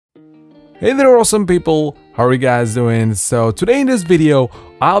Hey there awesome people, how are you guys doing? So today in this video,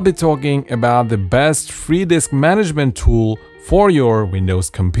 I'll be talking about the best free disk management tool for your Windows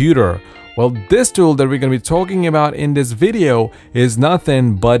computer. Well, this tool that we're going to be talking about in this video is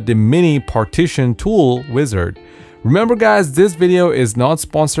nothing but the Mini Partition tool wizard. Remember guys, this video is not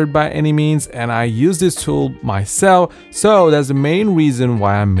sponsored by any means and I use this tool myself, so that's the main reason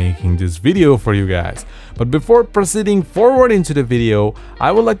why I'm making this video for you guys. But before proceeding forward into the video,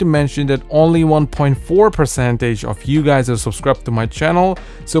 I would like to mention that only 1.4% of you guys are subscribed to my channel,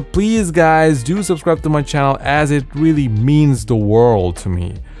 so please guys do subscribe to my channel as it really means the world to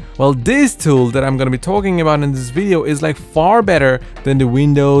me. Well, this tool that I'm going to be talking about in this video is like far better than the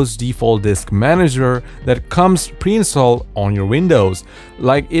Windows default disk manager that comes pre-installed on your Windows.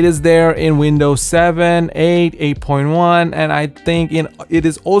 Like it is there in Windows 7, 8, 8.1, and I think it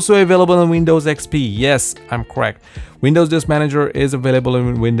is also available in Windows XP. Yes, I'm correct. Windows Disk Manager is available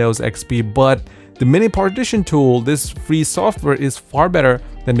in Windows XP, but the Mini Partition tool, this free software, is far better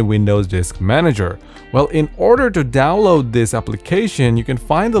than the Windows Disk Manager. Well, in order to download this application, you can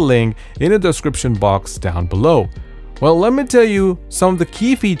find the link in the description box down below. Well, let me tell you some of the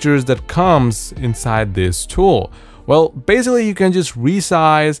key features that comes inside this tool. Well, basically you can just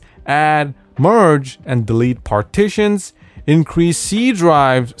resize, add, merge, and delete partitions, increase C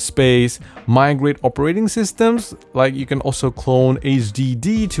drive space, migrate operating systems, like you can also clone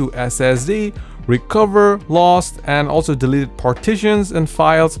HDD to SSD, recover lost and also deleted partitions and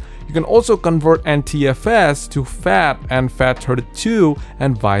files. You can also convert NTFS to FAT and FAT32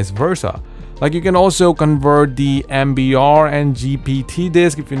 and vice versa. Like you can also convert the MBR and GPT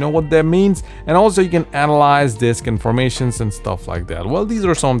disk if you know what that means, and also you can analyze disk informations and stuff like that. Well, these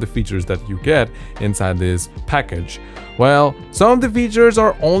are some of the features that you get inside this package. Well, some of the features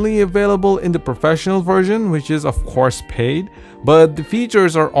are only available in the professional version, which is of course paid, but the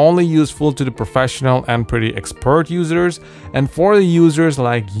features are only useful to the professional and pretty expert users, and for the users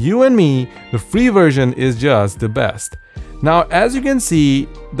like you and me, the free version is just the best. Now, as you can see,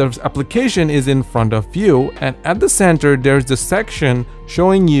 the application is in front of you, and at the center there's the section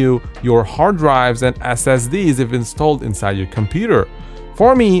showing you your hard drives and SSDs if installed inside your computer.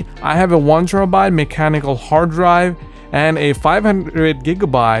 For me, I have a 1TB mechanical hard drive and a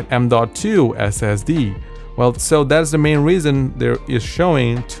 500GB M.2 SSD. Well, so that's the main reason there is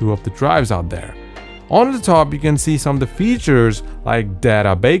showing two of the drives out there. On the top, you can see some of the features like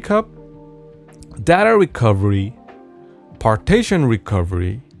data backup, data recovery, partition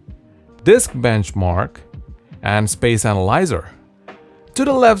recovery, disk benchmark, and space analyzer. To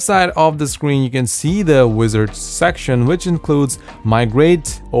the left side of the screen, you can see the wizard section, which includes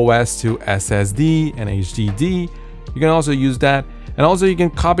migrate OS to SSD and HDD. You can also use that, and also you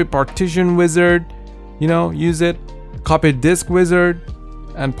can copy partition wizard, use it, copy disk wizard,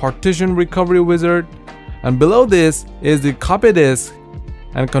 and partition recovery wizard. And below this is the copy disk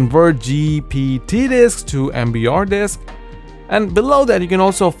and convert GPT disk to MBR disk. And below that, you can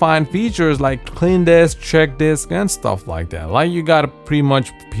also find features like clean disk, check disk, and stuff like that. Like you got pretty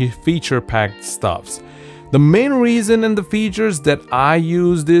much feature-packed stuffs. The main reason and the features that I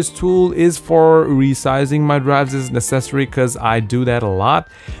use this tool is for resizing my drives is necessary because I do that a lot.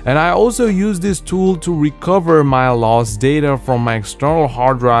 And I also use this tool to recover my lost data from my external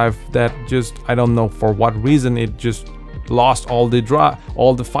hard drive that just, I don't know for what reason, it just lost all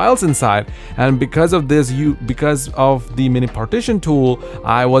the files inside, and because of this, because of the Mini Partition tool,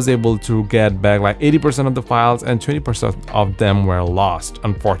 I was able to get back like 80% of the files, and 20% of them were lost,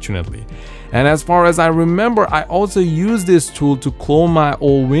 unfortunately. And as far as I remember, I also used this tool to clone my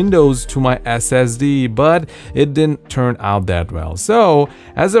old Windows to my SSD, but it didn't turn out that well. So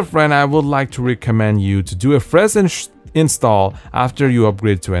as a friend, I would like to recommend you to do a fresh install after you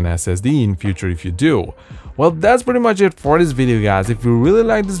upgrade to an SSD in future if you do. Well, that's pretty much it for this video guys. If you really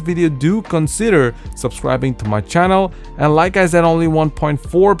like this video, do consider subscribing to my channel, and like I said, only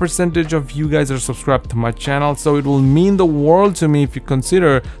 1.4% of you guys are subscribed to my channel, so it will mean the world to me if you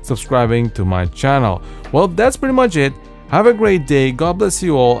consider subscribing to my channel. Well, that's pretty much it. Have a great day, God bless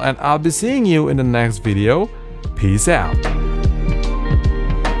you all, and I'll be seeing you in the next video. Peace out.